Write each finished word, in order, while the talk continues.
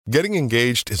Getting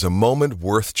engaged is a moment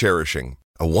worth cherishing.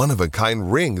 A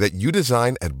one-of-a-kind ring that you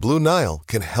design at Blue Nile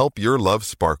can help your love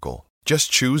sparkle.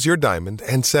 Just choose your diamond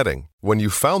and setting. When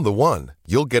you've found the one,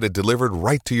 you'll get it delivered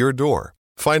right to your door.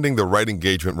 Finding the right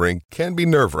engagement ring can be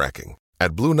nerve-wracking.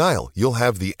 At Blue Nile, you'll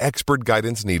have the expert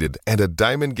guidance needed and a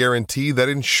diamond guarantee that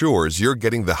ensures you're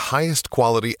getting the highest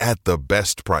quality at the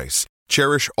best price.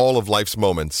 Cherish all of life's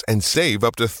moments and save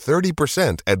up to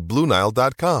 30% at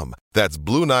BlueNile.com. That's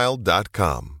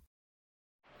BlueNile.com.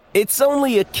 It's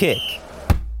only a kick,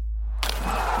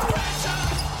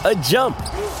 a jump,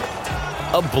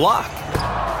 a block.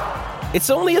 It's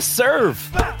only a serve.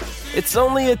 It's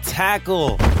only a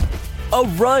tackle, a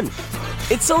run.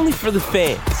 It's only for the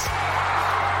fans.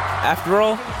 After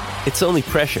all, it's only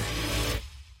pressure.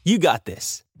 You got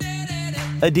this.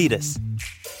 Adidas.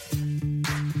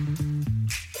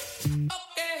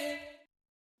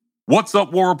 What's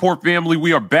up, War Report family?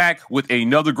 We are back with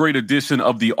another great edition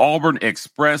of the Auburn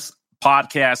Express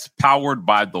podcast powered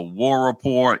by the War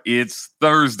Report. It's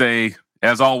Thursday.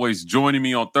 As always, joining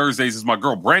me on Thursdays is my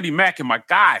girl, Brandy Mack, and my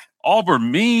guy,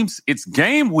 Auburn Memes. It's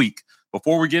game week.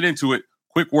 Before we get into it,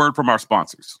 quick word from our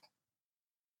sponsors.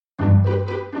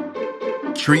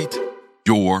 Treat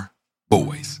your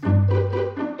boys.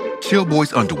 Chill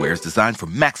Boys underwear is designed for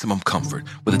maximum comfort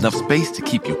with enough space to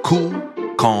keep you cool,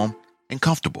 calm, and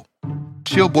comfortable.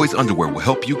 Chill Boys underwear will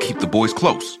help you keep the boys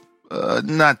close.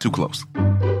 Not too close.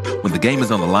 When the game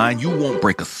is on the line, you won't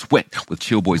break a sweat with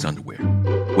Chill Boys underwear.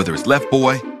 Whether it's left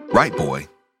boy, right boy,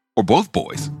 or both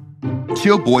boys,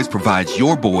 Chill Boys provides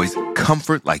your boys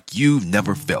comfort like you've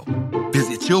never felt.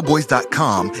 Visit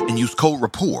chillboys.com and use code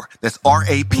RAPPORT, that's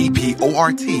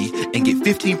RAPPORT, and get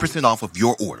 15% off of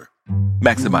your order.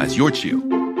 Maximize your chill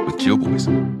with Chill Boys.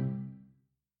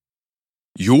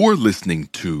 You're listening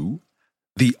to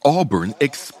the Auburn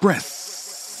Express.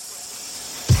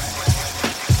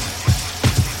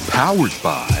 Powered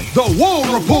by the War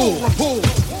Report.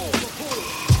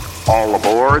 All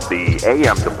aboard the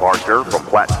AM departure from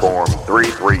platform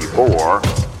 334,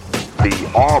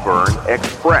 the Auburn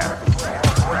Express.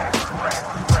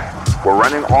 We're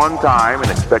running on time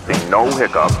and expecting no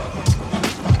hiccups,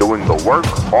 doing the work,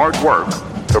 hard work,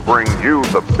 to bring you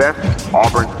the best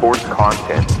Auburn sports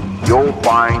content you'll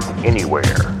find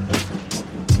anywhere.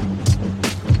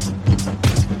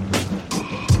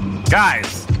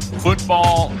 Guys,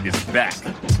 football is back.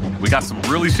 We got some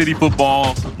really shitty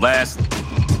football last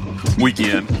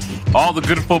weekend. All the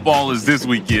good football is this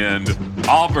weekend.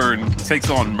 Auburn takes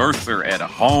on Mercer at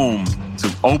home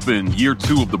to open year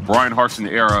 2 of the Brian Harsin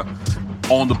era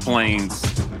on the Plains.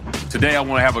 Today, I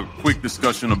want to have a quick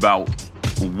discussion about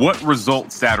what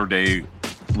result Saturday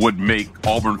would make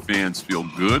Auburn fans feel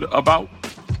good about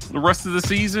the rest of the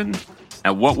season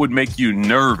and what would make you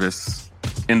nervous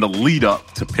in the lead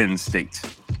up to Penn State.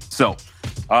 So,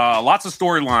 lots of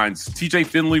storylines. TJ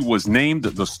Finley was named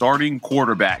the starting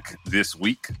quarterback this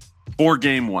week for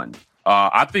game 1.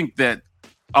 I think that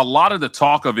a lot of the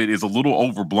talk of it is a little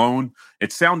overblown.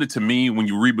 It sounded to me when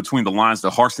you read between the lines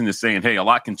that Harsin is saying, hey, a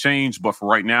lot can change, but for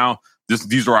right now,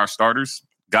 these are our starters.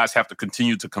 Guys have to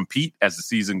continue to compete as the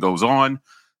season goes on.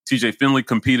 TJ Finley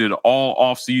competed all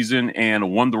offseason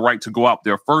and won the right to go out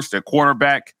there first at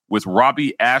quarterback with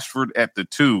Robbie Ashford at the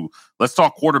 2. Let's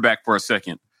talk quarterback for a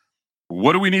second.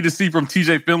 What do we need to see from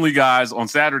TJ Finley, guys, on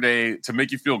Saturday to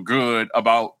make you feel good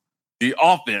about the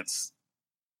offense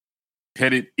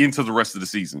headed into the rest of the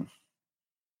season?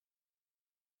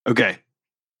 Okay.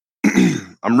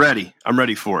 I'm ready. I'm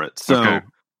ready for it. So okay.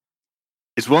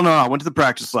 It's well known. I went to the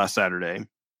practice last Saturday.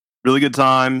 Really good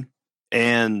time.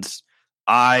 And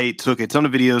I took a ton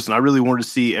of videos and I really wanted to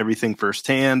see everything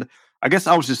firsthand. I guess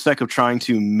I was just sick of trying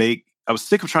to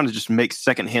just make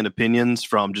secondhand opinions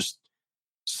from just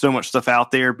so much stuff out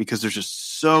there because there's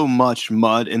just so much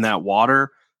mud in that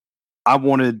water. I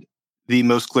wanted the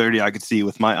most clarity I could see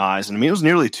with my eyes. And I mean, it was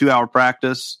nearly a 2-hour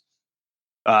practice.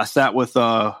 I sat with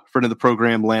a friend of the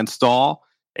program, Lance Stahl,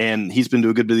 and he's been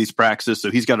doing good to these practices. So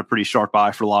he's got a pretty sharp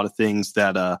eye for a lot of things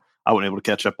that I wasn't able to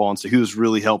catch up on. So he was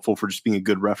really helpful for just being a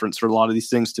good reference for a lot of these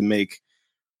things to make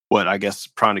what I guess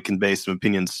trying to convey some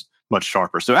opinions much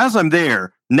sharper. So as I'm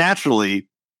there, naturally,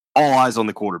 all eyes on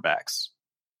the quarterbacks.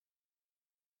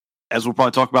 As we'll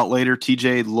probably talk about later,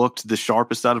 TJ looked the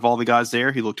sharpest out of all the guys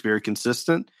there. He looked very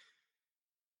consistent.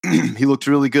 He looked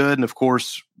really good. And of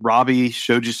course, Robbie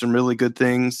showed you some really good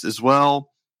things as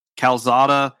well.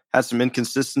 Calzada had some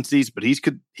inconsistencies, but he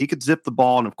could zip the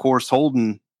ball. And of course,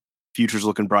 Holden, future's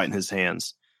looking bright in his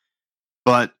hands.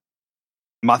 But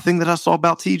my thing that I saw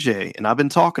about TJ, and I've been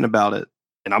talking about it,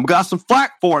 and I've got some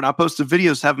flack for it, and I posted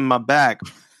videos having my back,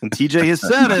 And TJ has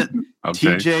said it.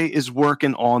 Okay. TJ is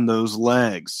working on those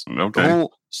legs. Okay. The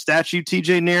whole statue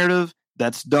TJ narrative,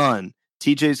 that's done.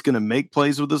 TJ's going to make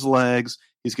plays with his legs.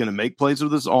 He's going to make plays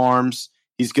with his arms.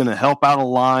 He's going to help out a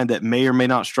line that may or may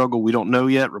not struggle. We don't know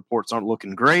yet. Reports aren't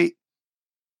looking great.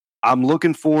 I'm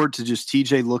looking forward to just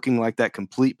TJ looking like that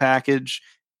complete package.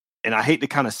 And I hate to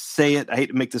kind of say it. I hate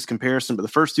to make this comparison, but the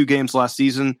first 2 games last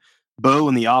season, Bo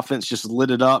and the offense just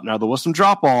lit it up. Now, there was some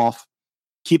drop-off.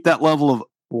 Keep that level of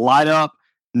light up,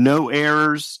 no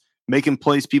errors, making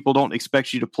plays people don't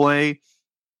expect you to play.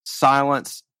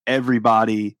 Silence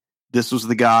everybody. This was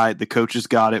the guy. The coaches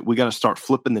got it. We got to start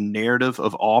flipping the narrative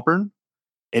of Auburn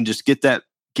and just get the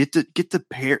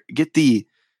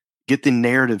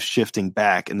narrative shifting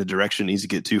back in the direction it needs to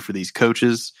get to for these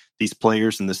coaches, these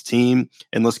players, and this team.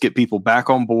 And let's get people back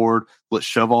on board. Let's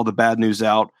shove all the bad news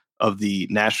out of the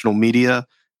national media,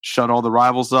 shut all the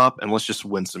rivals up, and let's just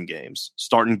win some games.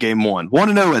 Starting game 1.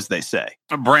 1-0, as they say.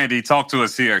 Brandy, talk to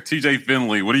us here. TJ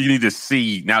Finley, what do you need to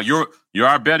see? Now, you're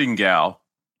our betting gal.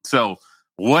 So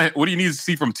what do you need to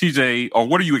see from TJ, or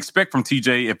what do you expect from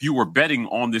TJ if you were betting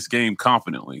on this game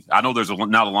confidently? I know there's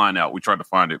not a line out. We tried to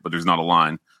find it, but there's not a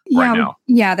line right now.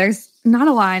 Yeah, there's not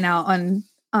a line out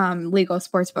on legal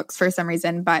sports books for some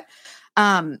reason, but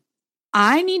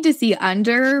I need to see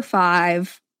under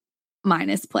 5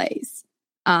 minus plays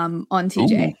on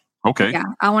TJ. Ooh, okay. Yeah,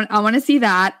 I want to see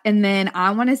that, and then I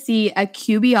want to see a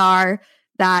QBR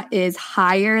that is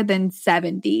higher than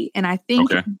 70. And I think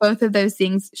both of those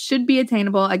things should be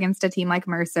attainable against a team like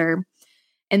Mercer.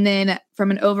 And then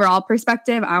from an overall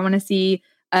perspective, I want to see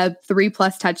a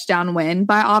 3+ touchdown win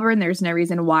by Auburn. There's no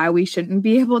reason why we shouldn't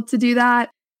be able to do that.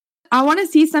 I want to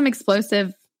see some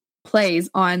explosive plays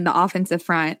on the offensive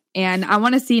front. And I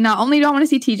want to see, not only do I want to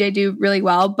see TJ do really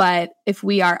well, but if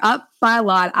we are up by a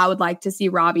lot, I would like to see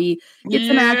Robbie get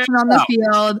some action on the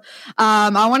field.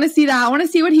 I want to see that. I want to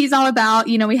see what he's all about.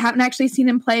 You know, we haven't actually seen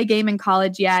him play a game in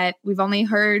college yet. We've only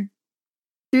heard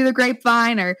through the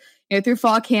grapevine or, you know, through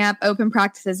fall camp, open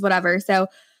practices, whatever. So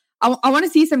I want to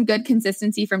see some good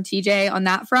consistency from TJ on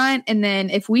that front. And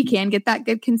then if we can get that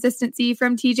good consistency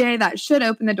from TJ, that should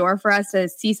open the door for us to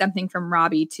see something from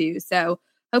Robbie too. So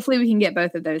hopefully we can get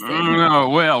both of those things.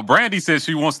 Well, Brandy says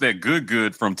she wants that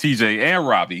good from TJ and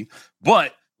Robbie.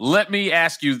 But let me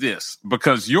ask you this,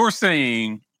 because you're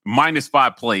saying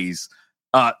 -5 plays.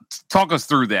 Talk us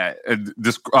through that.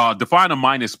 Define a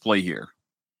minus play here.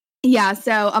 Yeah,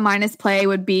 so a minus play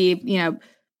would be, you know,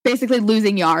 basically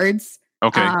losing yards.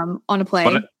 Okay. On a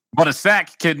play. But a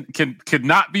sack could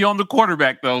not be on the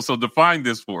quarterback though. So define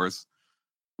this for us.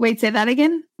 Wait, say that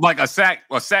again? Like a sack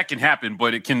can happen,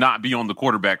 but it cannot be on the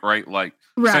quarterback, right? Like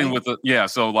same with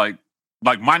so like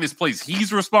minus plays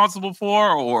he's responsible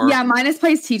for, or minus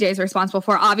plays TJ's responsible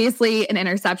for. Obviously an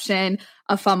interception,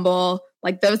 a fumble,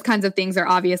 like those kinds of things are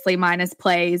obviously minus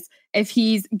plays. If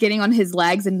he's getting on his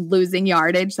legs and losing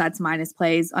yardage, that's minus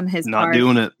plays on his part. Not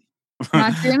doing it.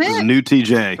 Not doing it? New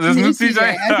TJ. New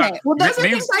TJ. Okay. Well, those are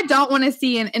things I don't want to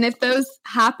see. And if those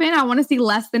happen, I want to see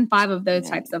less than 5 of those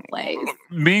types of plays.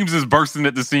 Memes is bursting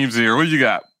at the seams here. What do you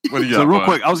got? So real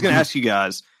quick, I was going to ask you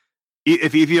guys,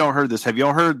 if you all heard this, have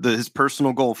y'all heard his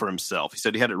personal goal for himself? He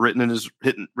said he had it written in his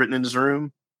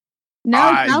room. No,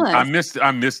 I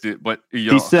missed it. But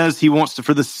he says he wants to,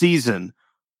 for the season,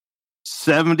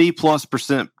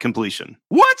 70+% completion.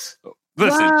 What?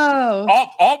 Listen, Whoa.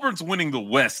 Auburn's winning the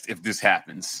West if this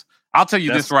happens. I'll tell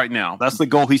you this right now. That's the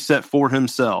goal he set for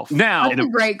himself. Now, that's a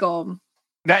great goal.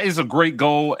 That is a great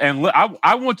goal. And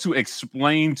I want to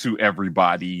explain to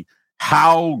everybody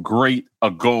how great a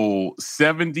goal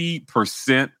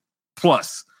 70%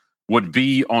 plus would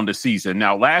be on the season.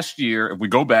 Now, last year, if we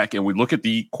go back and we look at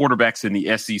the quarterbacks in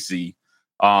the SEC,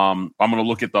 I'm going to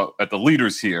look at the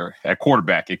leaders here at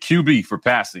quarterback, at QB for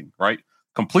passing, right?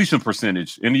 Completion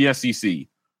percentage in the SEC.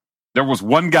 There was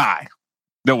one guy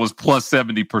that was plus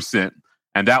 70%,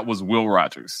 and that was Will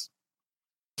Rogers.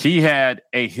 He had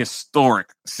a historic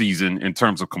season in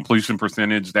terms of completion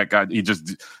percentage. That guy, he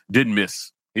just didn't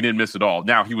miss. He didn't miss at all.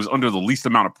 Now, he was under the least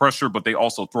amount of pressure, but they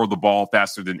also throw the ball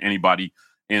faster than anybody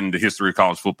in the history of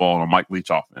college football on a Mike Leach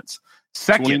offense.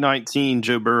 Second, 2019,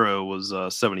 Joe Burrow was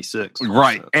 76.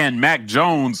 Right. And Mac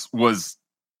Jones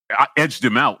edged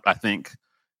him out, I think,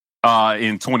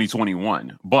 in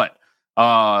 2021. But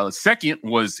second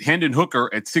was Hendon Hooker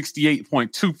at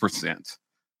 68.2%.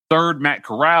 Third, Matt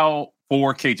Corral.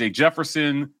 4, KJ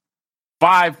Jefferson.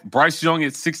 5, Bryce Young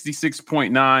at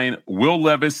 66.9. Will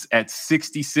Levis at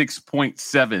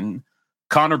 66.7.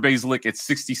 Connor Basilick at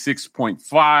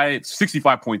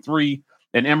 65.3.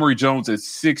 And Emory Jones at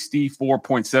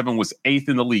 64.7 was 8th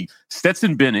in the league.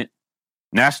 Stetson Bennett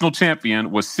national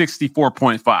champion, was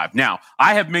 64.5. Now,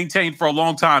 I have maintained for a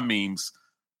long time, memes,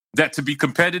 that to be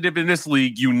competitive in this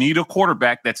league, you need a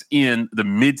quarterback that's in the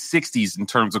mid-60s in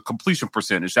terms of completion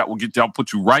percentage. That'll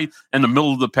put you right in the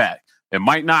middle of the pack. It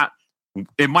might not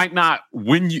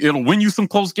win you. It'll win you some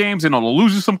close games and it'll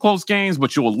lose you some close games,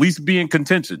 but you'll at least be in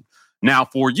contention. Now,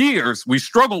 for years, we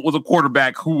struggled with a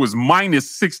quarterback who was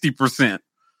minus 60%.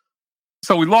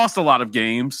 So we lost a lot of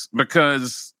games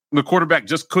because the quarterback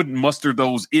just couldn't muster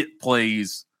those it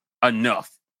plays enough.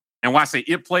 And when I say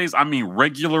it plays, I mean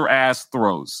regular ass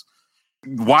throws.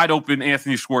 Wide open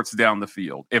Anthony Schwartz down the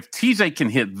field. If TJ can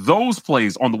hit those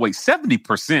plays on the way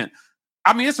 70%,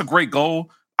 I mean, it's a great goal.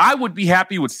 I would be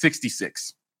happy with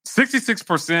 66%,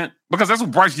 because that's what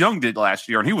Bryce Young did last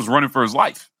year, and he was running for his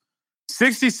life.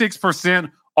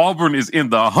 66%, Auburn is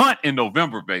in the hunt in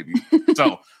November, baby.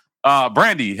 So,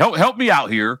 Brandy, help me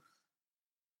out here.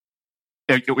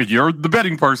 If you're the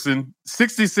betting person,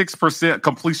 66%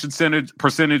 completion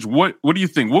percentage. What do you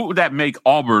think? What would that make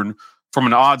Auburn from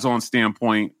an odds-on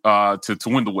standpoint to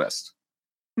win the West?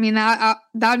 I mean, that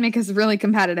would make us really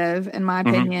competitive, in my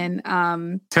opinion.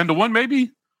 10-1,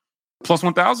 maybe plus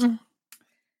 1,000.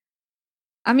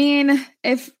 I mean,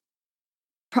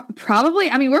 probably.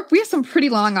 I mean, we have some pretty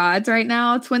long odds right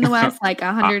now to win the West, like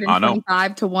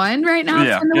 125 to 1 right now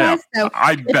to win the West. So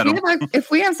I bet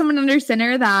if we have someone under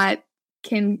center that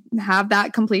can have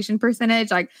that completion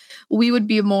percentage, like, we would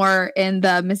be more in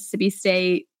the Mississippi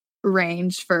State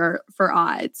range for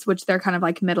odds, which they're kind of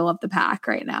like middle of the pack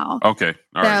right now. Okay.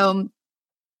 All right.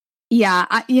 Yeah,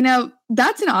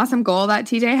 that's an awesome goal that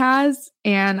TJ has,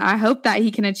 and I hope that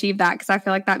he can achieve that, because I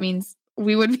feel like that means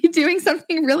we would be doing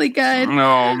something really good.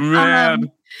 Oh, man.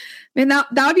 And that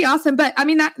would be awesome. But I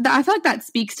mean, I feel like that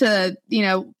speaks to,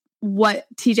 what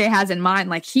TJ has in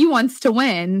mind. Like, he wants to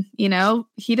win,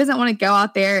 he doesn't want to go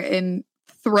out there and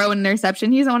throw an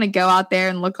interception. He doesn't want to go out there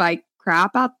and look like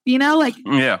crap out,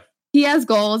 yeah. He has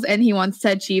goals and he wants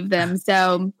to achieve them.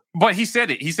 So, but he said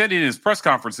it. He said it in his press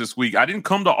conference this week. I didn't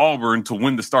come to Auburn to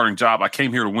win the starting job. I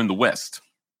came here to win the West.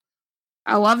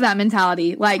 I love that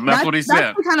mentality. Like, that's what he said.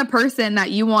 That's the kind of person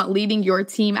that you want leading your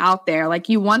team out there. Like,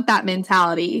 you want that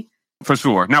mentality. For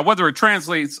sure. Now, whether it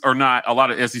translates or not, a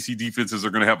lot of SEC defenses are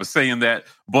going to have a say in that,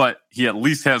 but he at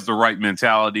least has the right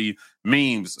mentality.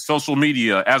 Memes, social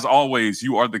media, as always,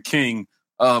 you are the king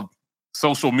of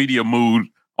social media mood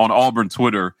on Auburn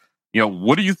Twitter.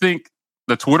 What do you think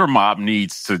the Twitter mob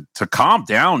needs to calm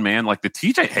down, man? Like, the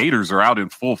TJ haters are out in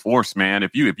full force, man.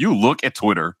 If you look at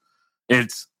Twitter,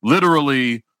 it's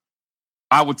literally,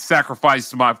 I would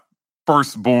sacrifice my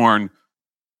firstborn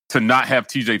to not have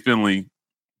TJ Finley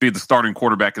be the starting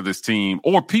quarterback of this team.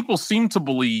 Or people seem to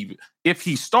believe if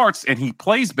he starts and he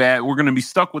plays bad, we're going to be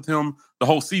stuck with him the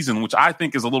whole season, which I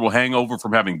think is a little hangover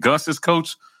from having Gus as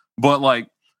coach. But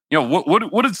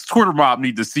what does Twitter mob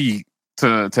need to see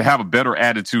to have a better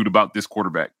attitude about this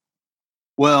quarterback?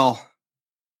 Well,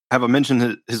 have I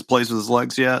mentioned his plays with his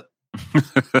legs yet? I'm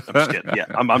just kidding. Yeah,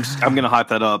 I'm going to hype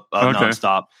that up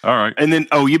nonstop. All right. And then,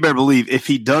 you better believe if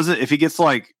he gets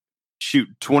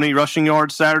 20 rushing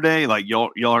yards Saturday, like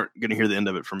y'all aren't going to hear the end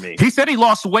of it from me. He said he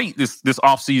lost weight this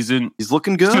offseason. He's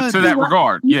looking good to that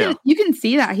regard. You can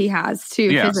see that he has too,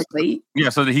 physically. Yeah,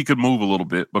 so that he could move a little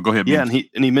bit. But go ahead. Yeah, and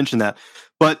he mentioned that.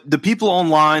 But the people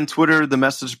online, Twitter, the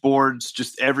message boards,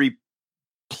 just every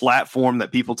platform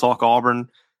that people talk Auburn,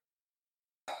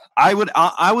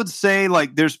 I would say,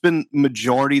 like, there have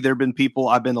been people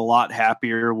I've been a lot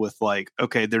happier with, like,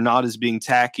 okay, they're not as being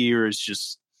tacky or as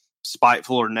just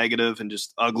spiteful or negative and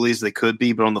just ugly as they could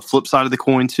be. But on the flip side of the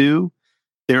coin too,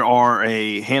 there are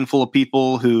a handful of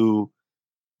people who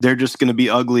they're just going to be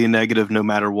ugly and negative no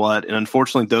matter what. And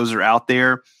unfortunately, those are out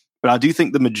there. But I do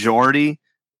think the majority,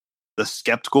 the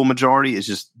skeptical majority, is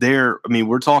just there. I mean,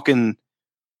 we're walking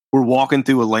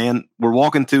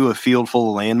through a field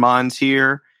full of landmines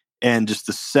here. And just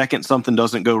the second something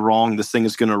doesn't go wrong, this thing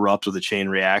is going to erupt with a chain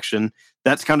reaction.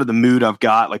 That's kind of the mood I've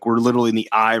got. Like, we're literally in the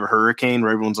eye of a hurricane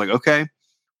where everyone's like, okay,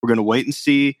 we're going to wait and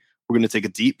see. We're going to take a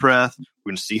deep breath.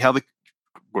 We're going to see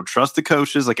we'll trust the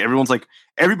coaches. Like,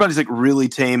 everybody's like really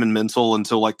tame and mental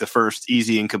until like the first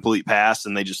easy and complete pass,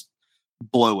 and they just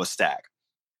blow a stack.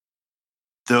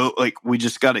 Though, like, we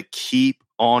just got to keep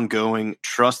on going,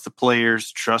 trust the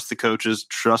players, trust the coaches,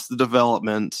 trust the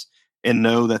development, and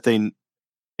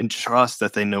trust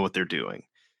that they know what they're doing.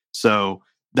 So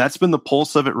that's been the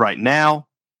pulse of it right now.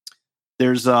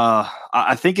 There's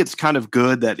I think it's kind of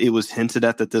good that it was hinted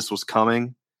at that this was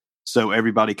coming. So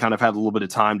everybody kind of had a little bit of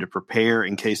time to prepare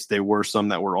in case there were some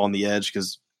that were on the edge.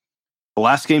 Because the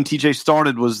last game TJ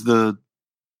started was the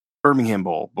Birmingham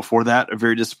Bowl. Before that, a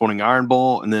very disappointing Iron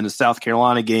Bowl. And then a South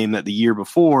Carolina game that the year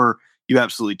before, you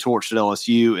absolutely torched at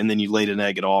LSU, and then you laid an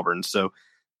egg at Auburn. So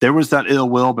there was that ill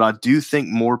will, but I do think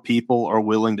more people are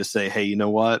willing to say, hey, you know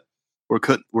what?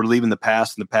 We're leaving the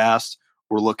past in the past.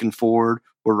 We're looking forward.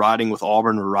 We're riding with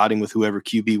Auburn. We're riding with whoever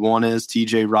QB1 is,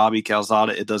 TJ, Robbie,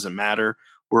 Calzada. It doesn't matter.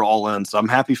 We're all in. So I'm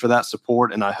happy for that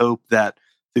support, and I hope that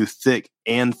through thick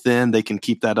and thin, they can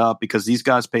keep that up because these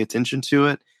guys pay attention to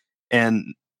it,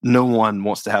 and no one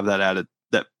wants to have that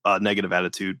negative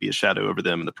attitude be a shadow over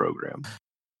them in the program.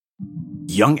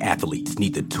 Young athletes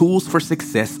need the tools for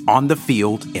success on the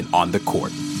field and on the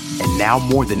court. And now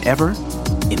more than ever,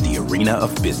 in the arena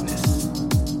of business.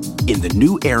 In the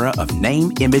new era of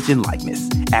name, image, and likeness,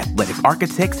 Athletic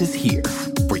Architects is here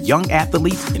for young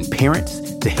athletes and parents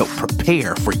to help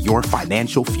prepare for your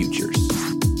financial futures.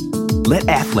 Let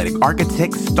Athletic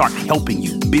Architects start helping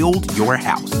you build your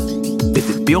house.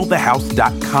 Visit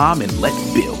buildthehouse.com and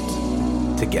let's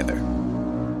build together.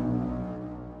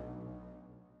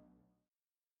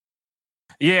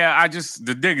 Yeah,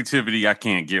 the negativity I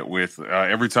can't get with.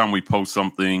 Every time we post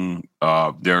something,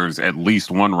 there's at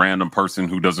least one random person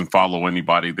who doesn't follow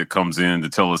anybody that comes in to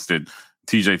tell us that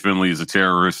TJ Finley is a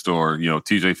terrorist, or,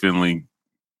 TJ Finley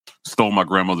stole my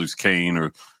grandmother's cane,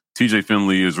 or TJ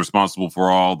Finley is responsible for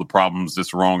all the problems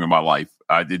that's wrong in my life.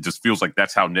 It just feels like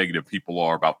that's how negative people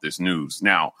are about this news.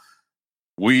 Now,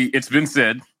 it's been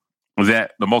said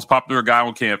that the most popular guy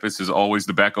on campus is always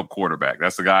the backup quarterback.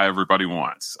 That's the guy everybody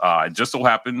wants. It just so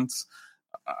happens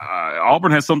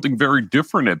Auburn has something very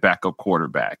different at backup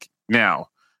quarterback. Now,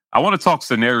 I want to talk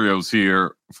scenarios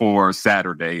here for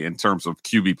Saturday in terms of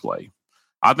QB play.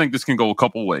 I think this can go a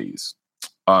couple ways.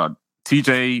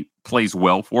 TJ plays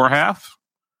well for a half,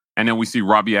 and then we see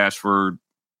Robbie Ashford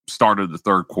start of the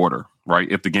third quarter,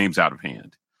 right, if the game's out of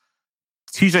hand.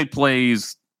 TJ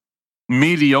plays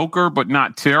mediocre, but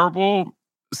not terrible.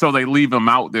 So they leave him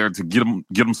out there to get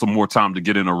him some more time to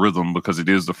get in a rhythm because it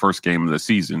is the first game of the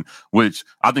season, which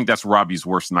I think that's Robbie's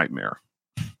worst nightmare.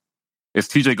 If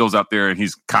TJ goes out there and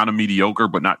he's kind of mediocre,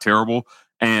 but not terrible,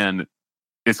 and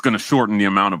it's going to shorten the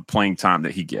amount of playing time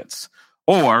that he gets.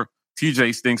 Or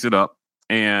TJ stinks it up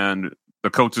and the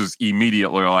coaches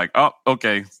immediately are like, oh,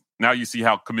 okay, now you see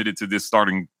how committed to this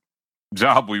starting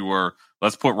job we were.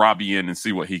 Let's put Robbie in and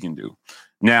see what he can do.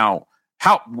 Now,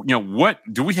 what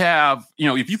do we have?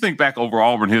 If you think back over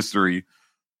Auburn history,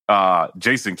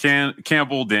 Jason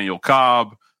Campbell, Daniel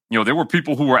Cobb, there were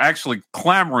people who were actually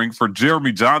clamoring for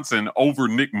Jeremy Johnson over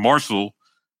Nick Marshall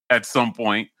at some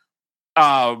point.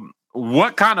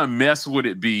 What kind of mess would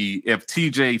it be if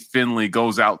TJ Finley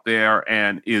goes out there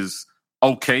and is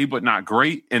okay, but not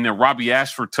great, and then Robbie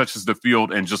Ashford touches the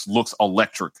field and just looks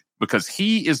electric? Because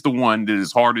he is the one that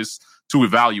is hardest to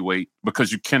evaluate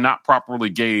because you cannot properly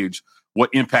gauge what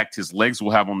impact his legs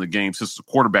will have on the game since the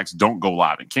quarterbacks don't go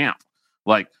live in camp.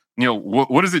 Like,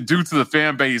 what does it do to the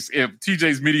fan base if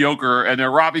TJ's mediocre and then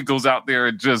Robbie goes out there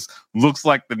and just looks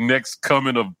like the next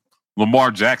coming of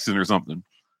Lamar Jackson or something?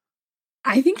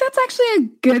 I think that's actually a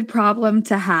good problem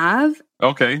to have.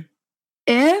 Okay.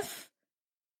 If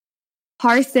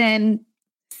Harsin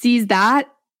sees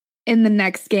that in the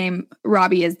next game,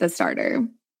 Robbie is the starter.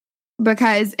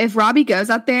 Because if Robbie goes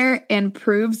out there and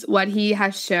proves what he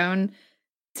has shown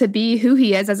to be, who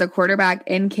he is as a quarterback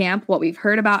in camp, what we've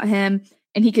heard about him,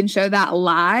 and he can show that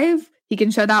live, he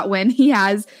can show that when he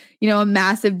has, a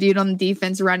massive dude on the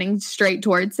defense running straight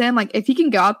towards him. Like, if he can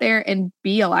go out there and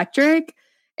be electric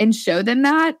and show them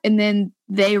that, and then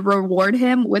they reward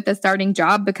him with a starting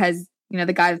job because,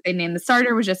 the guy that they named the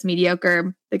starter was just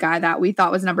mediocre. The guy that we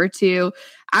thought was number 2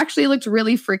 actually looked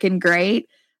really freaking great.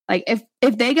 Like,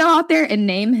 if they go out there and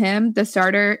name him the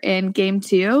starter in game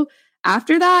 2,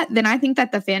 after that, then I think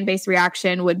that the fan base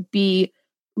reaction would be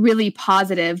really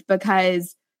positive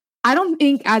because I don't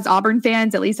think as Auburn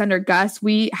fans, at least under Gus,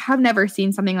 we have never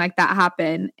seen something like that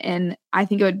happen. And I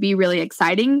think it would be really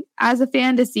exciting as a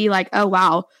fan to see like, oh,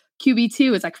 wow,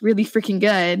 QB2 is like really freaking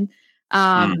good.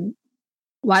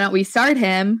 Why don't we start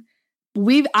him?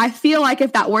 I feel like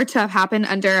if that were to have happened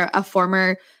under the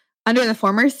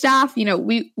former staff,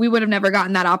 we would have never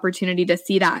gotten that opportunity to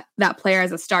see that player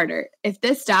as a starter. If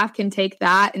this staff can take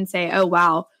that and say, oh,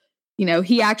 wow,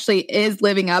 he actually is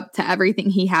living up to everything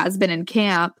he has been in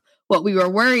camp. What we were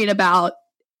worried about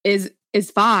is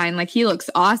fine. Like, he looks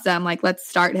awesome. Like, let's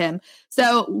start him.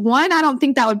 So one, I don't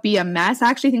think that would be a mess. I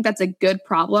actually think that's a good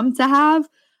problem to have.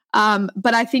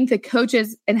 But I think the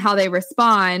coaches and how they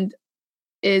respond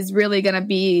is really going to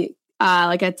be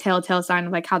like a telltale sign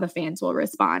of like how the fans will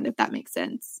respond, if that makes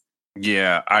sense.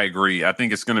 Yeah, I agree. I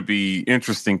think it's going to be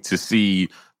interesting to see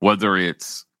whether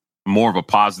it's more of a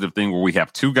positive thing where we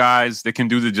have two guys that can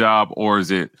do the job, or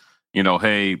is it,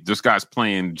 hey, this guy's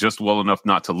playing just well enough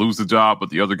not to lose the job, but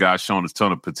the other guy's showing a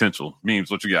ton of potential?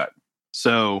 Memes, what you got?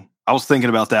 So I was thinking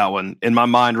about that one, and my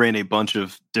mind ran a bunch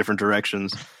of different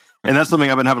directions. And that's something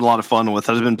I've been having a lot of fun with.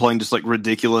 I've been playing just like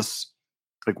ridiculous,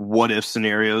 like what if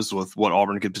scenarios with what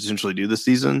Auburn could potentially do this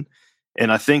season.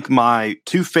 And I think my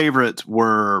two favorite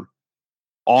were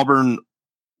Auburn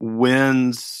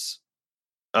wins.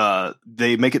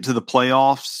 They make it to the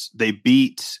playoffs. They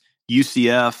beat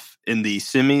UCF in the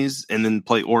semis and then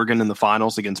play Oregon in the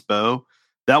finals against Bo.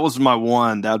 That was my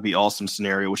one. That would be awesome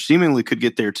scenario, which seemingly could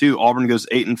get there too. Auburn goes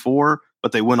 8-4,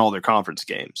 but they win all their conference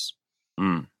games.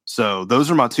 So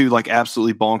those are my two like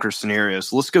absolutely bonkers scenarios.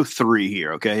 So let's go 3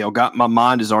 here. Okay. My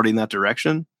mind is already in that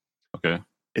direction. Okay.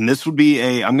 And this would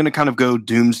be I'm going to kind of go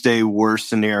doomsday worst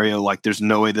scenario. Like there's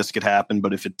no way this could happen,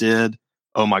 but if it did,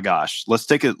 oh my gosh, let's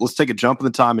take a jump in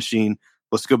the time machine.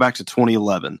 Let's go back to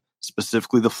 2011,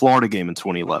 specifically the Florida game in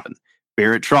 2011.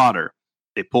 Barrett Trotter.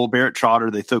 They pull Barrett Trotter.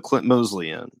 They throw Clint Mosley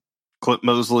in. Clint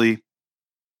Mosley,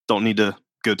 don't need to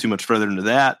go too much further into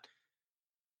that.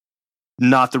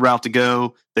 Not the route to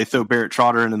go. They throw Barrett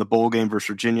Trotter in the bowl game versus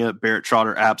Virginia. Barrett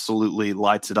Trotter absolutely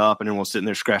lights it up, and everyone's sitting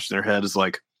there scratching their head is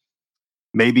like,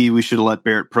 maybe we should have let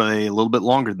Barrett play a little bit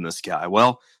longer than this guy.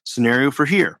 Well, scenario for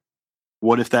here.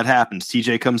 What if that happens?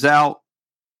 TJ comes out.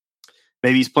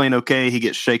 Maybe he's playing okay. He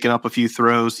gets shaken up a few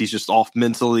throws. He's just off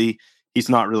mentally. He's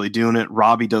not really doing it.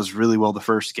 Robbie does really well the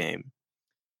first game.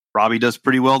 Robbie does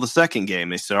pretty well the second game.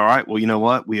 They said, all right, well, you know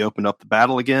what? We opened up the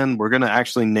battle again. We're going to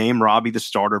actually name Robbie the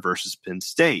starter versus Penn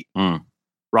State.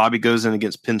 Robbie goes in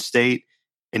against Penn State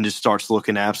and just starts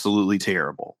looking absolutely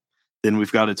terrible. Then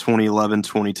we've got a 2011,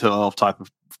 2012 type of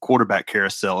quarterback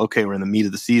carousel. Okay, we're in the meat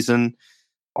of the season.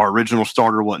 Our original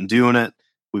starter wasn't doing it.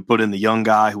 We put in the young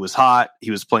guy who was hot.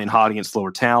 He was playing hot against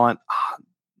lower talent.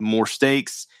 More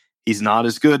stakes. He's not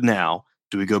as good now.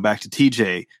 Do we go back to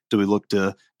TJ? Do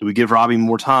we give Robbie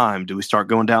more time? Do we start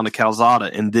going down to Calzada?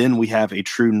 And then we have a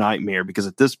true nightmare because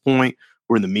at this point,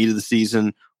 we're in the meat of the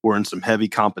season. We're in some heavy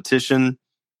competition.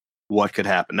 What could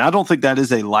happen? Now, I don't think that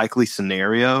is a likely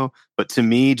scenario, but to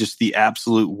me, just the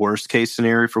absolute worst case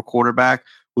scenario for quarterback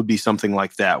would be something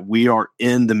like that. We are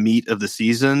in the meat of the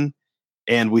season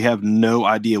and we have no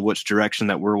idea which direction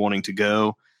that we're wanting to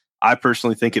go. I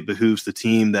personally think it behooves the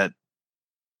team that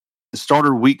the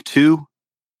starter week 2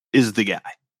 is the guy.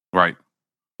 Right.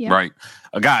 Yeah. Right.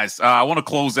 Guys, I want to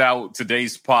close out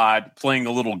today's pod playing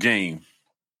a little game.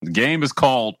 The game is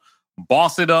called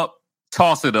Boss It Up,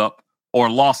 Toss It Up, or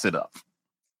Loss It Up.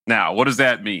 Now, what does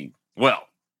that mean? Well,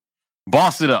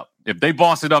 boss it up. If they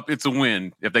boss it up, it's a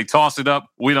win. If they toss it up,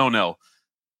 we don't know.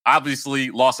 Obviously,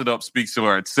 loss it up speaks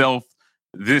for itself.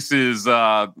 This is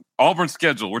Auburn's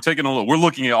schedule. We're taking a look. We're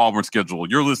looking at Auburn's schedule.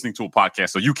 You're listening to a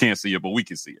podcast, so you can't see it, but we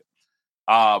can see it.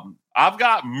 I've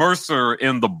got Mercer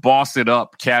in the boss it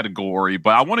up category,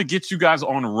 but I want to get you guys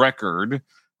on record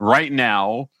right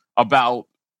now about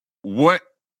what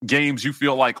games you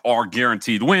feel like are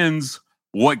guaranteed wins,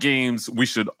 what games we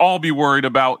should all be worried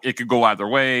about. It could go either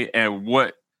way, and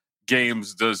what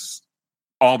games does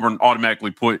Auburn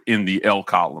automatically put in the L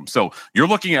column. So you're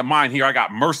looking at mine here. I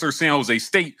got Mercer, San Jose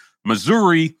State,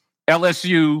 Missouri,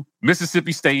 LSU,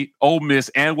 Mississippi State, Ole Miss,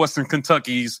 and Western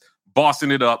Kentucky's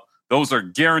bossing it up. Those are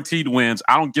guaranteed wins.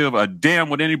 I don't give a damn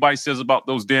what anybody says about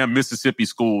those damn Mississippi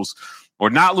schools. We're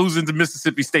not losing to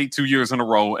Mississippi State 2 years in a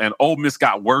row, and Ole Miss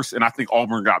got worse, and I think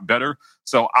Auburn got better.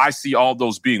 So I see all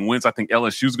those being wins. I think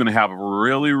LSU is going to have a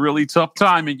really, really tough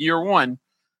time in year one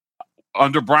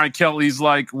under Brian Kelly's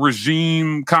like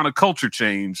regime kind of culture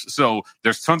change. So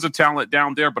there's tons of talent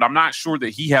down there, but I'm not sure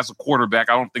that he has a quarterback.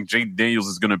 I don't think Jaden Daniels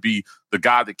is going to be the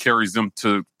guy that carries them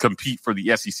to compete for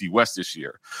the SEC West this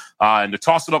year. And to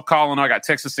toss it up column, I got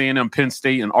Texas A&M, Penn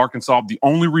State, and Arkansas. The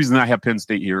only reason I have Penn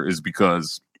State here is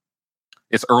because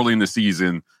it's early in the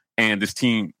season and this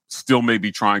team still may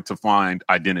be trying to find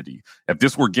identity. If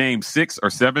this were game 6 or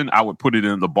 7, I would put it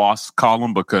in the boss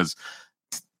column because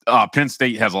Penn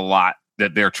State has a lot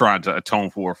that they're trying to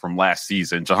atone for from last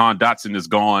season. Jahan Dotson is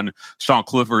gone. Sean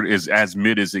Clifford is as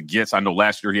mid as it gets. I know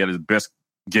last year he had his best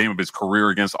game of his career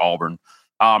against Auburn.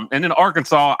 And then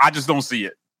Arkansas, I just don't see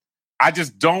it. I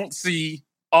just don't see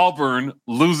Auburn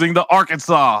losing to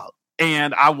Arkansas.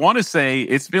 And I want to say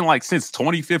it's been like since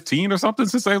 2015 or something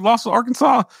since they lost to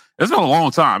Arkansas. It's been a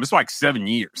long time. It's like 7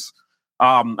 years.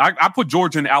 I put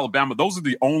Georgia and Alabama. Those are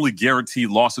the only guaranteed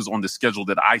losses on the schedule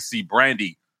that I see.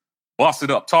 Brandy, boss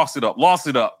it up, toss it up, loss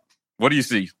it up. What do you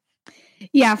see?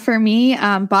 Yeah, for me,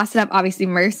 boss it up, obviously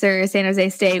Mercer, San Jose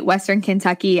State, Western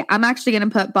Kentucky. I'm actually going to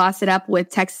put boss it up with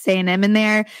Texas A&M in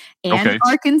there and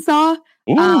Arkansas.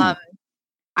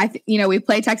 we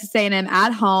play Texas A&M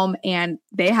at home, and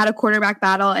they had a quarterback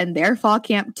battle in their fall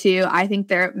camp too. I think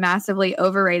they're massively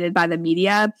overrated by the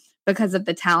media because of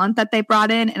the talent that they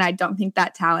brought in, and I don't think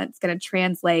that talent's going to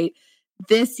translate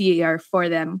this year for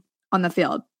them on the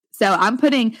field. So I'm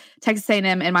putting Texas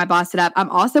A&M in my boss it up. I'm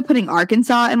also putting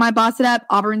Arkansas in my boss it up.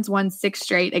 Auburn's won 6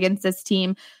 straight against this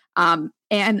team.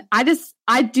 And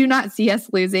I do not see us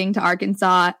losing to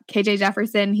Arkansas. KJ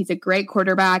Jefferson, he's a great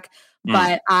quarterback,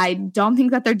 but I don't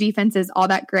think that their defense is all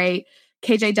that great.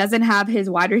 KJ doesn't have his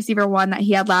wide receiver one that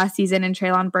he had last season in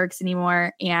Treylon Burks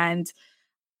anymore. And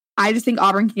I just think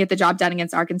Auburn can get the job done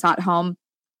against Arkansas at home.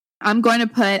 I'm going to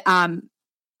put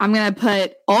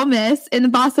Ole Miss in the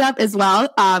boss it up as well.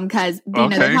 Cause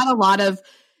they've had a lot of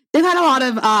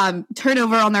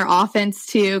turnover on their offense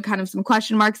too, kind of some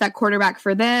question marks at quarterback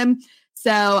for them.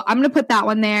 So I'm going to put that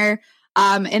one there.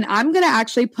 And I'm going to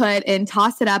actually put in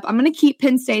toss it up. I'm going to keep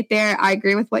Penn State there. I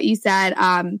agree with what you said.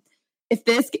 If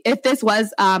this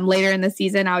was later in the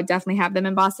season, I would definitely have them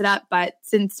in boss it up. But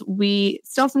since we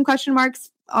still have some question marks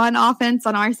on offense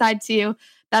on our side too,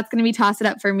 that's going to be toss it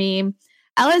up for me.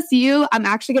 LSU, I'm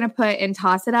actually going to put in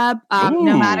toss it up.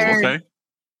 No matter. Okay.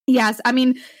 Yes. I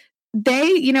mean,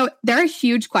 they're a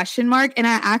huge question mark, and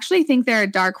I actually think they're a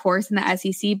dark horse in the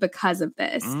SEC because of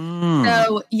this.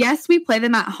 So yes, we play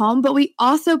them at home, but we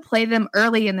also play them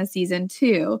early in the season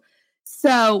too.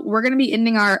 So we're going to be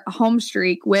ending our home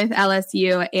streak with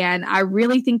LSU, and I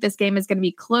really think this game is going to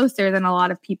be closer than a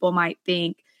lot of people might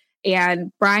think.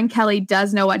 And Brian Kelly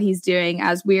does know what he's doing,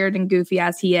 as weird and goofy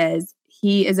as he is.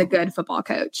 He is a good football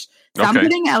coach. So I'm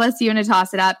putting LSU in a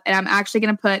toss it up, and I'm actually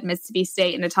going to put Mississippi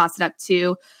State in a toss it up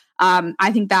too.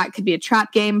 I think that could be a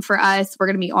trap game for us. We're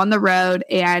going to be on the road,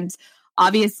 and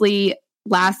obviously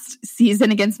last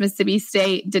season against Mississippi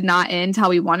State did not end how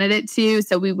we wanted it to.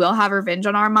 So we will have revenge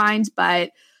on our mind,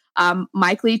 but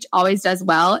Mike Leach always does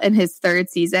well in his 3rd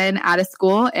season at a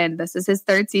school, and this is his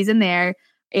 3rd season there.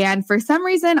 And for some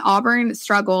reason, Auburn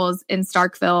struggles in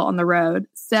Starkville on the road.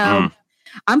 So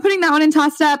I'm putting that one in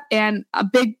tossed up, and a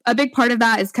big part of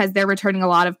that is because they're returning a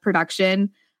lot of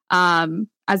production,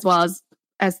 as well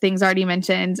as things already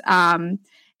mentioned, and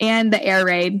the air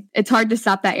raid. It's hard to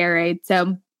stop that air raid.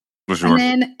 So, for sure.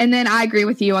 And then I agree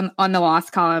with you on the loss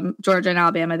column. Georgia and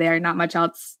Alabama there. Not much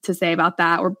else to say about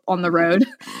that. We're on the road.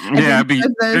 Yeah, it'd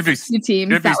be 2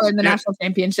 teams that were in the national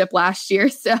championship last year.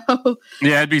 So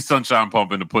yeah, it'd be sunshine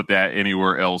pumping to put that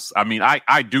anywhere else. I mean,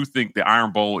 I do think the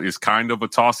Iron Bowl is kind of a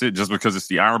toss it just because it's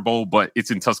the Iron Bowl, but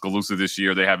it's in Tuscaloosa this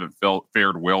year. They haven't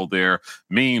fared well there.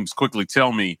 Memes, quickly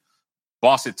tell me,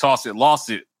 boss it, toss it, lost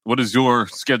it. What does your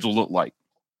schedule look like?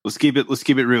 Let's keep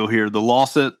it real here. The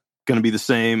loss it going to be the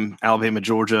same. Alabama,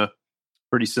 Georgia,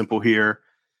 pretty simple here.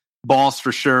 Boss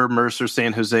for sure. Mercer,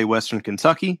 San Jose, Western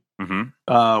Kentucky.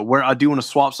 Where I do want to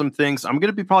swap some things. I'm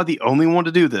going to be probably the only one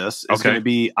to do this. It's going to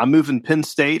be I'm moving Penn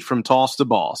State from toss to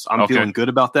boss. I'm feeling good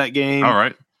about that game. All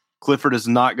right. Clifford is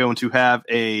not going to have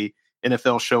a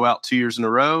NFL show out 2 years in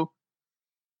a row.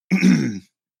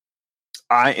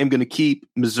 I am going to keep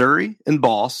Missouri and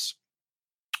boss.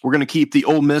 We're going to keep the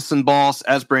Ole Miss and boss.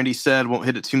 As Brandy said, won't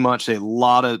hit it too much. A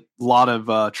lot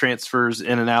of transfers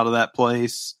in and out of that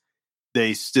place.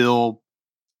 They still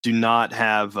do not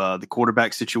have the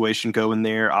quarterback situation going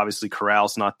there. Obviously,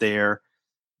 Corral's not there.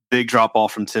 Big drop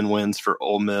off from 10 wins for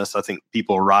Ole Miss. I think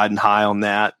people are riding high on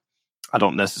that. I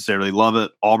don't necessarily love it.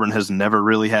 Auburn has never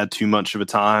really had too much of a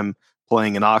time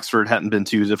playing in Oxford. Hadn't been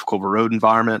too difficult of a road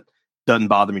environment. Doesn't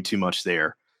bother me too much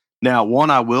there. Now, one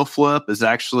I will flip is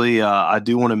actually I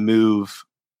do want to move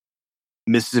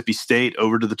Mississippi State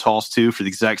over to the toss too for the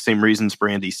exact same reasons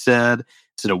Brandy said.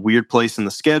 It's in a weird place in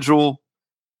the schedule.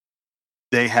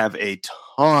 They have a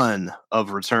ton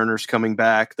of returners coming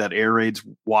back. That air raid's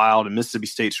wild, and Mississippi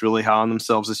State's really high on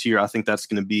themselves this year. I think that's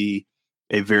going to be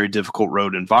a very difficult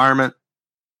road environment.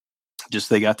 Just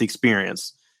they got the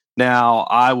experience. Now,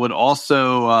 I would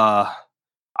also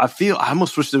I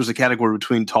almost wish there was a category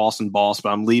between toss and boss, but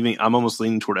I'm almost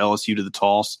leaning toward LSU to the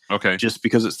toss. Okay. Just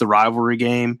because it's the rivalry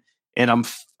game. And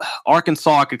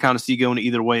Arkansas, I could kind of see going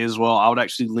either way as well. I would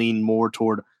actually lean more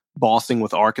toward bossing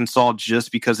with Arkansas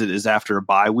just because it is after a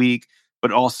bye week,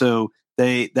 but also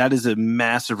that is a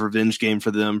massive revenge game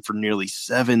for them for nearly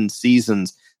 7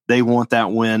 seasons. They want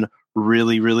that win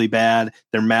really, really bad.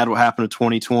 They're mad what happened in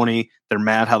 2020. They're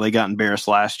mad how they got embarrassed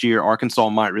last year. Arkansas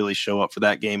might really show up for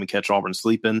that game and catch Auburn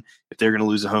sleeping. If they're going to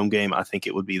lose a home game, I think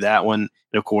it would be that one.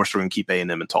 And of course, we're going to keep A&M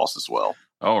and toss as well.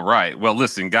 All right. Well,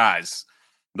 listen, guys,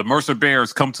 The Mercer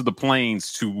Bears come to the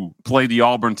Plains to play the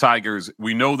Auburn Tigers.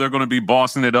 We know they're going to be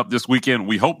bossing it up this weekend.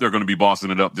 We hope they're going to be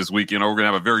bossing it up this weekend, or we're going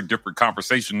to have a very different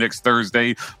conversation next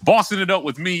Thursday. Bossing it up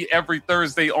with me every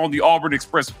Thursday on the Auburn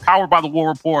Express, powered by the War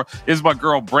Report, is my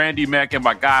girl Brandy Mack, and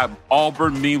my guy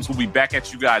Auburn Memes will be back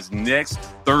at you guys next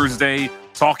Thursday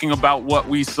talking about what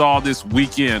we saw this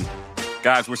weekend.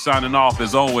 Guys, we're signing off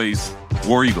as always.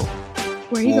 War Eagle.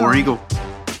 War Eagle. War Eagle.